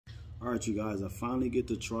All right, you guys, I finally get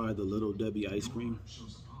to try the Little Debbie ice cream.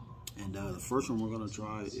 And the first one we're gonna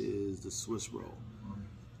try is the Swiss roll.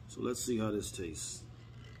 So let's see how this tastes.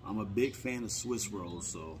 I'm a big fan of Swiss rolls,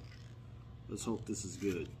 so let's hope this is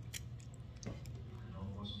good.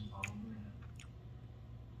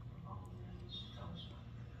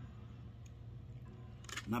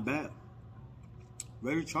 Not bad.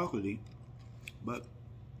 Very chocolatey, but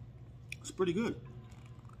it's pretty good.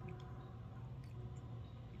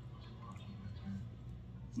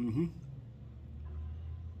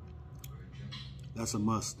 That's a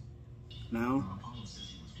must. Now,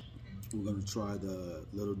 we're gonna try the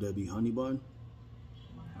Little Debbie honey bun.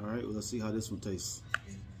 All right, well, let's see how this one tastes.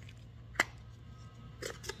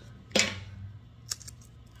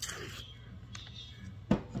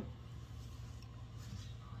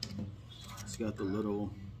 It's got the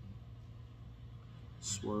little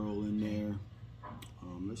swirl in there.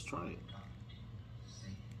 Let's try it.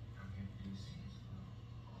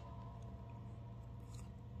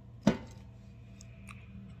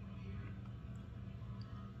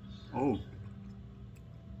 Oh,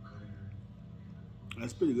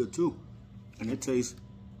 that's pretty good too. And it tastes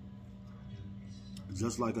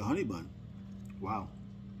just like a honey bun. Wow.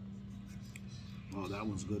 Oh, that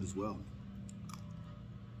one's good as well.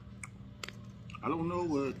 I don't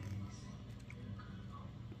know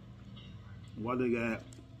why they got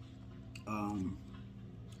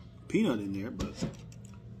peanut in there, but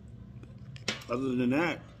other than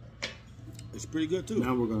that, it's pretty good too.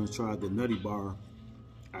 Now we're gonna try the Nutty Bar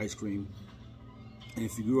ice cream. And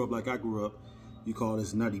if you grew up like I grew up, you call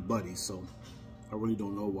this Nutty Buddies. So I really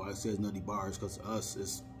don't know why it says Nutty Bars, because to us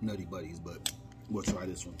it's Nutty Buddies, but we'll try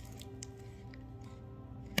this one.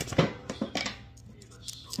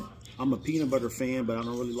 I'm a peanut butter fan, but I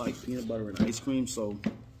don't really like peanut butter and ice cream, so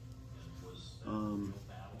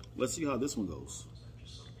let's see how this one goes.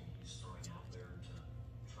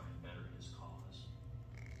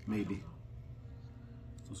 Maybe.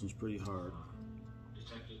 This one's pretty hard.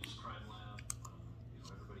 Detectives, crime lab,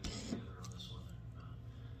 everybody came together on this one,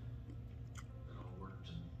 and it all worked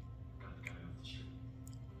and got the guy off the street.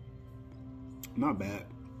 Not bad.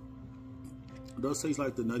 It does taste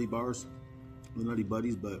like the Nutty Bars, the Nutty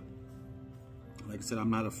Buddies, but like I said, I'm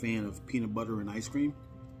not a fan of peanut butter and ice cream.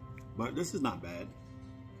 But this is not bad.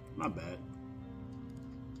 Not bad.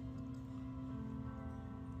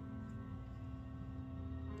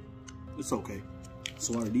 It's okay.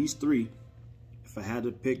 So out of these three, if I had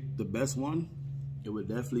to pick the best one, it would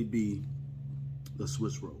definitely be the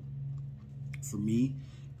Swiss roll. For me,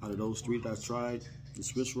 out of those three that I tried, the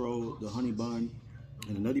Swiss roll, the honey bun,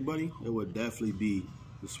 and the Nutty Buddy, it would definitely be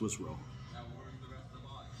the Swiss roll.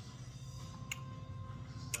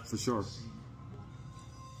 For sure.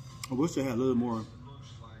 I wish they had a little more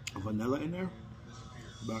vanilla in there,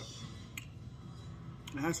 but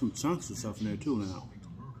it has some chunks and stuff in there too now.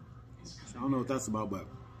 I don't know what that's about, but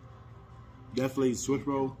definitely Swiss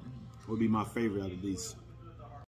roll would be my favorite out of these.